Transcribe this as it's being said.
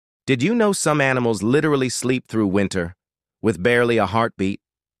Did you know some animals literally sleep through winter, with barely a heartbeat?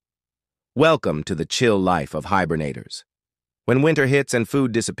 Welcome to the chill life of hibernators. When winter hits and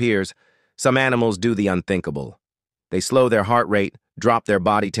food disappears, some animals do the unthinkable. They slow their heart rate, drop their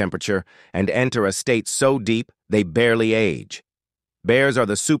body temperature, and enter a state so deep they barely age. Bears are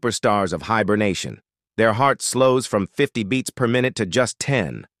the superstars of hibernation. Their heart slows from 50 beats per minute to just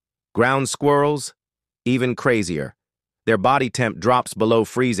 10. Ground squirrels? Even crazier. Their body temp drops below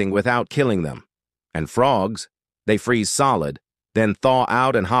freezing without killing them. And frogs? They freeze solid, then thaw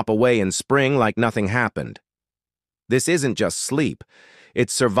out and hop away in spring like nothing happened. This isn't just sleep,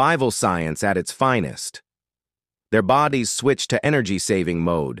 it's survival science at its finest. Their bodies switch to energy-saving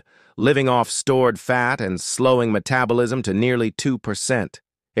mode, living off stored fat and slowing metabolism to nearly 2%.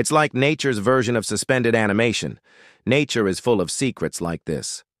 It's like nature's version of suspended animation. Nature is full of secrets like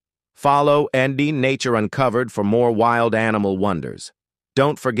this. Follow Andy Nature Uncovered for more wild animal wonders.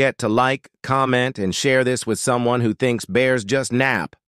 Don't forget to like, comment, and share this with someone who thinks bears just nap.